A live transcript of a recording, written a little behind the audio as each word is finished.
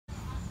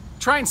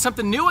Trying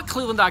something new at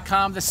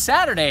cleveland.com this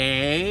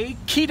Saturday.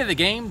 Key to the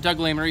game, Doug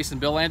Lesmeri and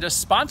Bill Landis,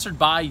 sponsored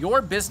by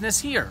your business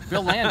here.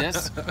 Bill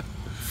Landis,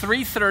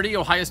 3:30,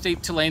 Ohio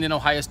State, Tulane in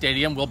Ohio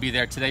Stadium. We'll be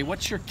there today.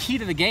 What's your key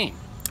to the game?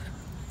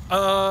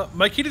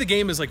 My key to the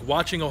game is like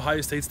watching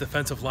Ohio State's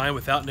defensive line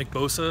without Nick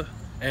Bosa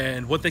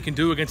and what they can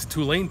do against a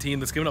Tulane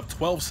team that's given up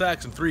 12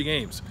 sacks in 3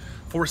 games.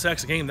 4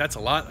 sacks a game, that's a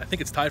lot. I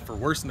think it's tied for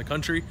worst in the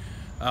country.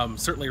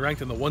 Certainly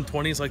ranked in the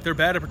 120s. Like, they're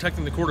bad at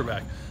protecting the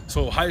quarterback.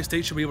 So Ohio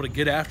State should be able to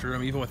get after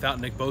him even without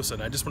Nick Bosa.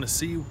 And I just want to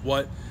see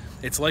what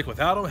it's like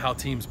without him, how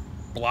teams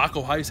block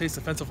Ohio State's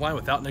defensive line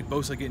without Nick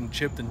Bosa getting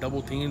chipped and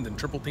double-teamed and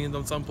triple-teamed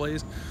on some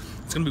plays.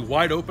 It's going to be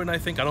wide open, I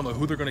think. I don't know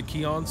who they're going to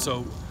key on.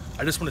 So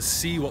I just want to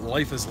see what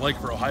life is like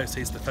for Ohio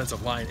State's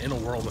defensive line in a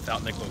world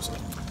without Nick Bosa.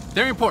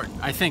 Very important,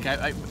 I think.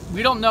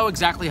 We don't know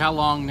exactly how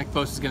long Nick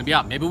Bosa is going to be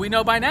out. Maybe we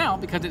know by now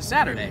because it's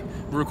Saturday.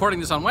 We're recording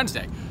this on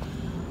Wednesday.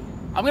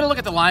 I'm going to look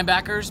at the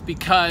linebackers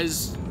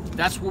because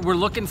that's where we're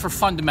looking for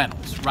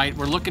fundamentals, right?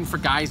 We're looking for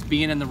guys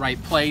being in the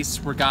right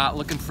place. We're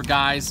looking for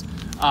guys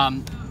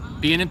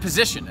being in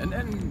position. And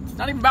it's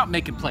not even about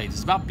making plays.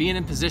 It's about being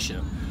in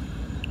position.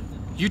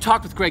 You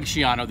talked with Greg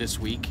Schiano this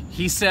week.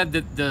 He said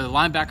that the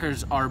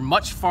linebackers are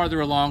much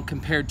farther along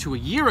compared to a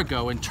year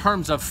ago in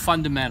terms of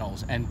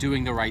fundamentals and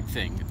doing the right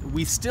thing.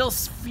 We still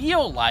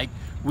feel like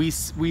we've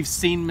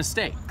seen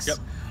mistakes. Yep.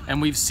 And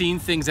we've seen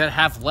things that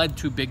have led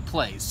to big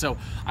plays. So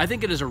I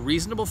think it is a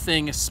reasonable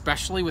thing,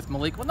 especially with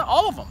Malik. Well, not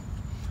all of them.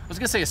 I was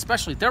going to say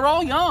especially. They're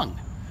all young.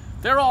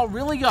 They're all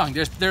really young.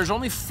 There's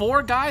only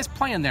 4 guys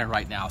playing there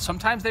right now.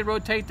 Sometimes they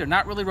rotate. They're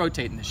not really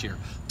rotating this year.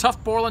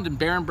 Tuff Borland and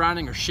Baron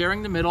Browning are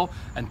sharing the middle,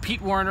 and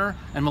Pete Werner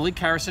and Malik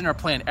Harrison are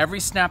playing every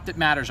snap that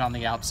matters on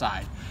the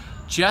outside.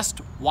 Just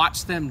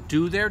watch them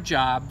do their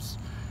jobs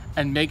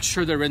and make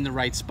sure they're in the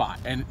right spot.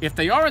 And if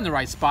they are in the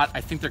right spot,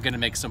 I think they're going to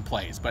make some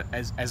plays. But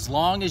as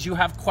long as you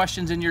have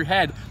questions in your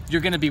head,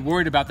 you're going to be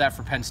worried about that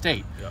for Penn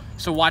State. Yep.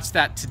 So watch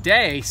that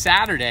today,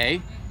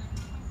 Saturday,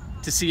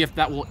 to see if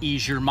that will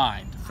ease your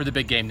mind for the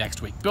big game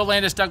next week. Bill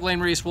Landis, Doug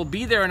Lesmeri will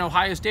be there in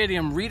Ohio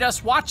Stadium. Read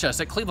us, watch us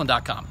at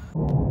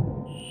cleveland.com.